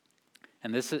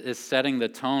 And this is setting the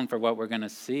tone for what we're going to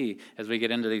see as we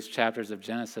get into these chapters of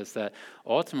Genesis, that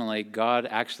ultimately God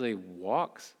actually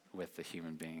walks with the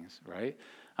human beings, right?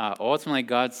 Ultimately,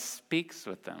 God speaks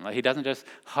with them. Like he doesn't just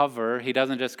hover. He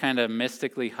doesn't just kind of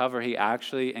mystically hover. He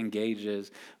actually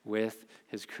engages with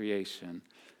his creation.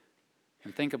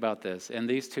 And think about this. In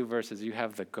these two verses, you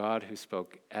have the God who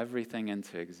spoke everything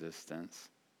into existence,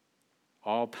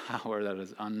 all power that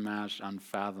is unmatched,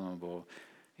 unfathomable.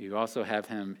 You also have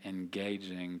him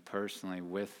engaging personally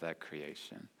with that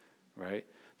creation, right?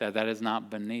 That is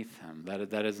not beneath him.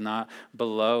 That is not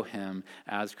below him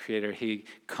as creator. He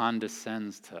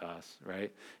condescends to us,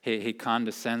 right? He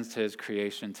condescends to his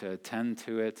creation to attend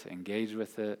to it, to engage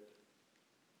with it.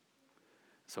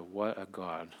 So what a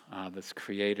God, this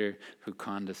creator who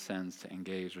condescends to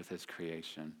engage with his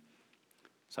creation.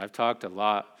 So I've talked a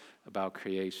lot about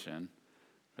creation.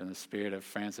 In the spirit of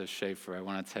Francis Schaeffer, I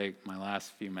want to take my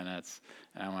last few minutes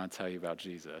and I want to tell you about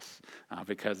Jesus,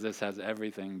 because this has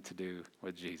everything to do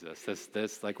with Jesus.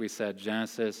 This, like we said,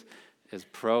 Genesis is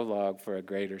prologue for a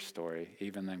greater story,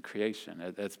 even than creation.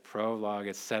 It's prologue.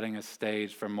 It's setting a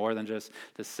stage for more than just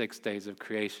the 6 days of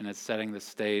creation. It's setting the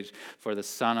stage for the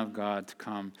Son of God to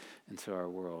come into our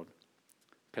world.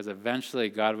 Because eventually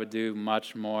God would do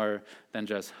much more than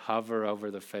just hover over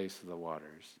the face of the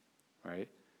waters, right?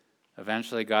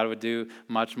 Eventually God would do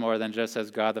much more than just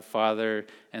as God the Father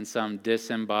in some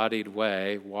disembodied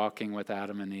way walking with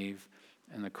Adam and Eve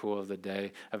in the cool of the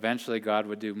day. Eventually, God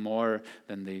would do more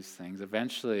than these things.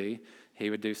 Eventually, he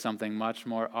would do something much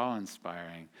more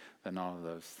awe-inspiring than all of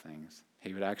those things.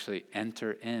 He would actually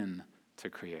enter into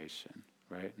creation,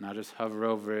 right? Not just hover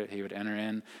over it, he would enter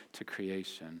into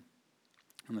creation.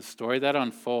 And the story that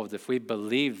unfolds, if we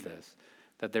believe this,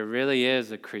 that there really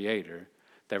is a creator,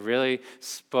 that really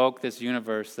spoke this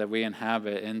universe that we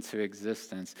inhabit into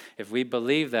existence. If we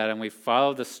believe that and we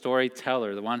follow the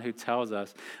storyteller, the one who tells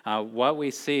us, what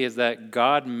we see is that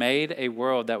God made a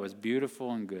world that was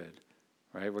beautiful and good,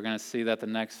 right? We're going to see that the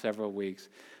next several weeks.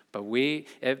 But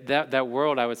that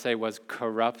world, I would say, was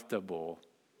corruptible,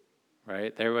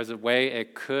 right? There was a way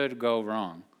it could go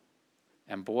wrong.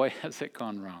 And boy, has it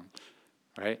gone wrong,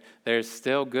 right? There's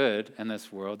still good in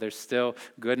this world. There's still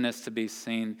goodness to be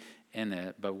seen in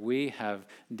it, but we have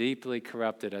deeply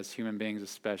corrupted, as human beings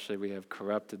especially, we have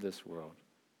corrupted this world.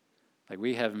 Like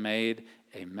we have made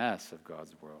a mess of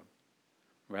God's world.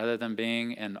 Rather than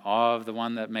being in awe of the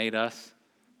one that made us,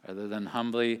 rather than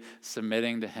humbly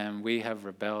submitting to him, we have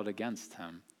rebelled against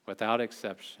him without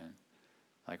exception.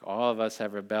 Like all of us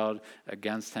have rebelled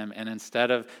against him, and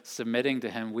instead of submitting to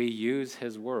him, we use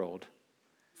his world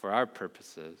for our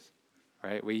purposes.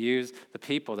 Right? We use the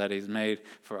people that he's made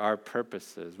for our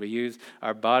purposes. We use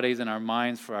our bodies and our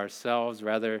minds for ourselves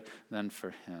rather than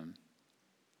for him.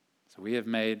 So we have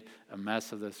made a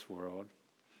mess of this world.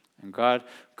 And God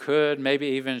could, maybe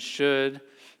even should,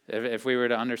 if we were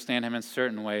to understand him in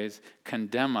certain ways,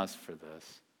 condemn us for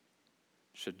this.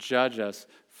 Should judge us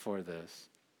for this.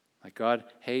 Like God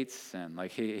hates sin.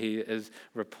 Like he is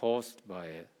repulsed by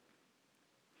it.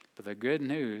 But the good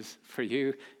news for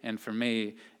you and for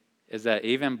me is that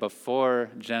even before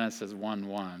Genesis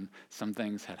 1:1, some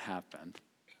things had happened,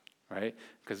 right?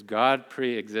 Because God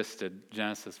pre-existed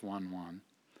Genesis 1:1.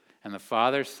 And the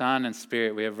Father, Son, and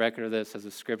Spirit, we have record of this as the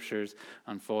scriptures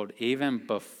unfold. Even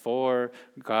before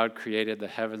God created the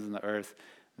heavens and the earth,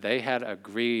 they had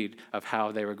agreed of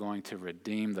how they were going to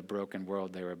redeem the broken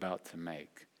world they were about to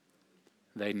make.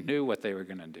 They knew what they were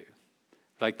going to do.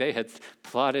 Like they had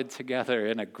plotted together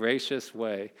in a gracious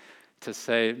way to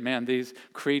say, man, these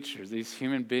creatures, these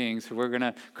human beings who we're going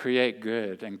to create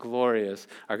good and glorious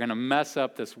are going to mess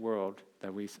up this world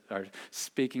that we are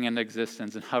speaking into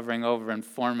existence and hovering over and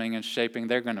forming and shaping.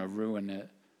 They're going to ruin it.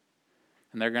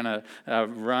 And they're going to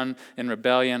run in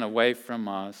rebellion away from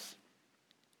us.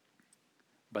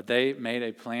 But they made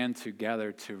a plan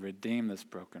together to redeem this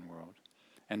broken world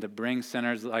and to bring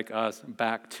sinners like us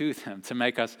back to them, to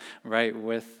make us right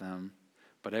with them.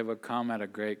 But it would come at a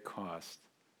great cost.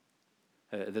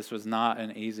 This was not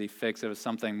an easy fix. It was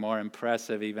something more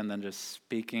impressive even than just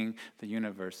speaking the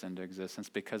universe into existence,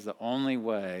 because the only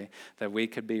way that we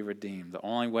could be redeemed, the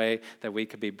only way that we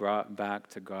could be brought back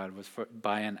to God was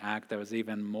by an act that was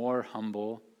even more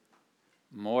humble,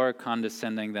 more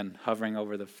condescending than hovering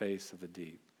over the face of the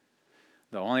deep.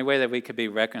 The only way that we could be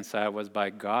reconciled was by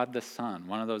God the Son,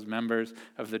 one of those members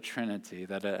of the Trinity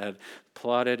that had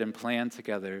plotted and planned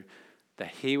together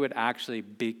that he would actually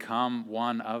become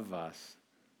one of us.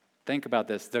 Think about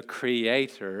this. The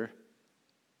Creator,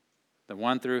 the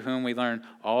one through whom we learn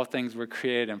all things were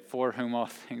created and for whom all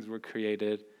things were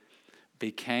created,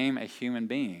 became a human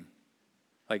being,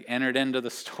 like entered into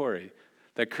the story.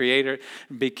 The Creator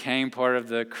became part of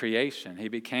the creation. He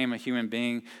became a human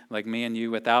being like me and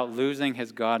you. Without losing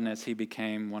his godness, he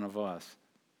became one of us.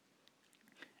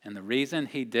 And the reason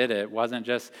he did it wasn't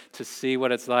just to see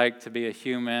what it's like to be a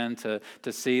human, to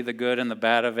see the good and the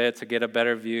bad of it, to get a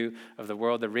better view of the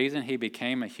world. The reason he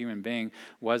became a human being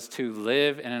was to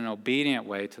live in an obedient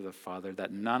way to the Father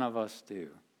that none of us do.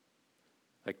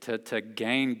 Like to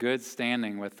gain good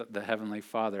standing with the Heavenly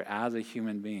Father as a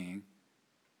human being.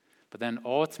 But then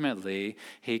ultimately,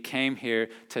 he came here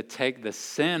to take the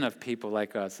sin of people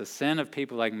like us, the sin of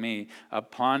people like me,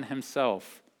 upon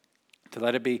himself, to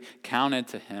let it be counted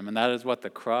to him. And that is what the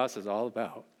cross is all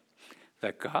about.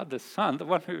 That God the Son, the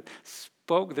one who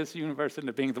spoke this universe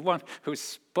into being, the one who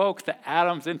spoke the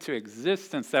atoms into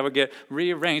existence that would get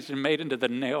rearranged and made into the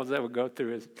nails that would go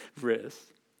through his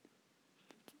wrist.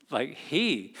 Like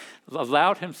he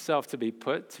allowed himself to be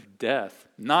put to death,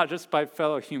 not just by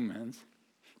fellow humans,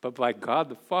 but by God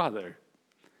the Father,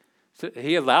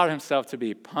 He allowed himself to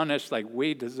be punished like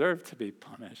we deserve to be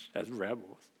punished as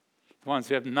rebels. The ones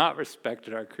who have not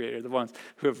respected our Creator, the ones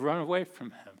who have run away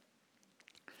from him.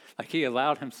 Like he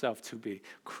allowed himself to be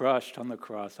crushed on the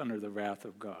cross under the wrath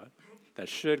of God that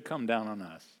should come down on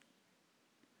us,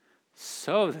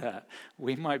 so that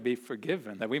we might be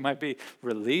forgiven, that we might be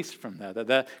released from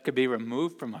that could be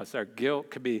removed from us. Our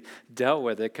guilt could be dealt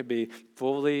with. It could be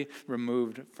fully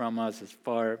removed from us as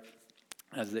far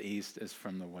as the east is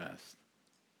from the west.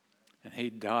 And he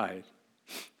died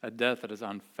a death that is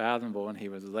unfathomable, and he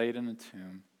was laid in a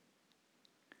tomb.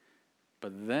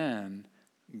 But then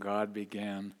God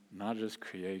began not just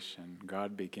creation,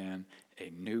 God began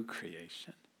a new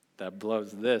creation that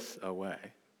blows this away.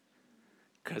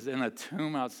 Because in a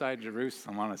tomb outside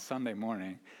Jerusalem on a Sunday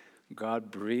morning,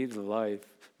 God breathed life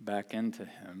back into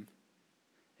him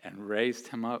and raised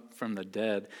him up from the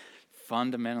dead,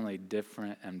 fundamentally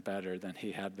different and better than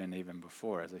he had been even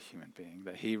before as a human being.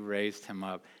 That he raised him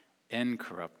up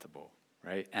incorruptible,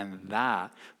 right? And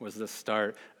that was the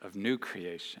start of new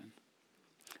creation.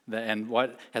 And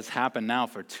what has happened now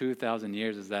for 2,000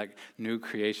 years is that new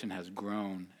creation has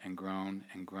grown and grown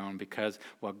and grown, because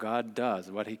what God does,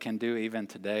 what he can do even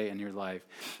today in your life,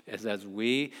 is as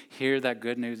we hear that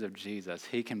good news of Jesus,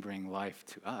 he can bring life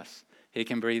to us. He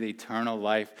can breathe eternal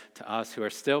life to us who are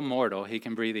still mortal. He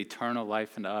can breathe eternal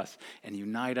life into us and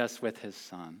unite us with his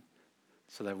Son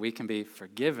so that we can be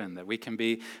forgiven, that we can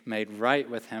be made right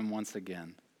with him once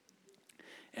again.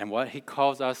 And what he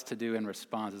calls us to do in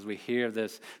response, as we hear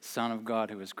this Son of God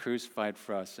who was crucified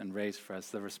for us and raised for us,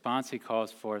 the response he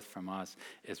calls forth from us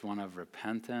is one of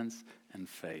repentance and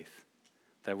faith.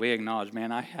 That we acknowledge,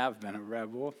 man, I have been a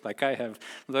rebel. Like I have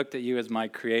looked at you as my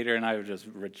Creator and I have just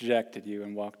rejected you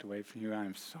and walked away from you. I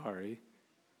am sorry.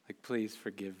 Like, please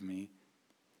forgive me.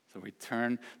 So we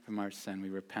turn from our sin, we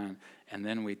repent, and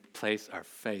then we place our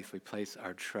faith, we place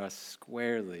our trust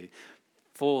squarely,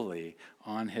 fully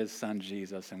on his Son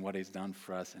Jesus and what he's done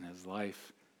for us in his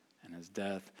life and his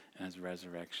death and his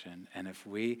resurrection. And if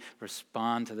we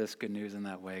respond to this good news in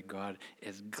that way, God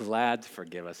is glad to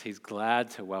forgive us. He's glad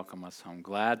to welcome us home,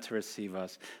 glad to receive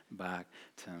us back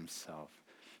to himself.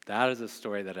 That is a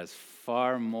story that is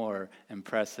far more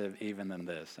impressive even than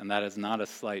this. And that is not a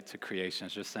slight to creation.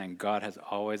 It's just saying God has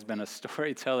always been a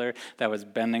storyteller that was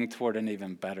bending toward an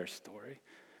even better story,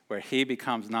 where he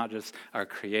becomes not just our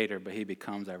Creator, but he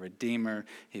becomes our Redeemer.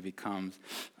 He becomes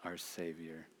our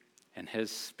Savior. And his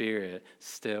Spirit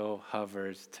still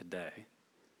hovers today.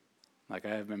 Like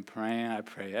I have been praying, I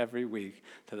pray every week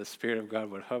that the Spirit of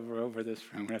God would hover over this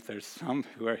room. And if there's some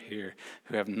who are here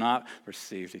who have not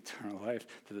received eternal life,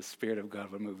 that the Spirit of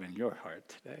God would move in your heart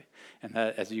today. And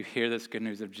that as you hear this good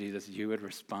news of Jesus, you would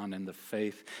respond in the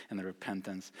faith and the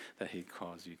repentance that he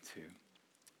calls you to.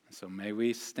 And so may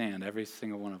we stand, every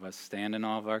single one of us, stand in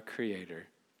awe of our Creator,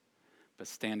 but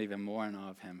stand even more in awe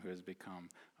of him who has become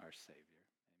our Savior.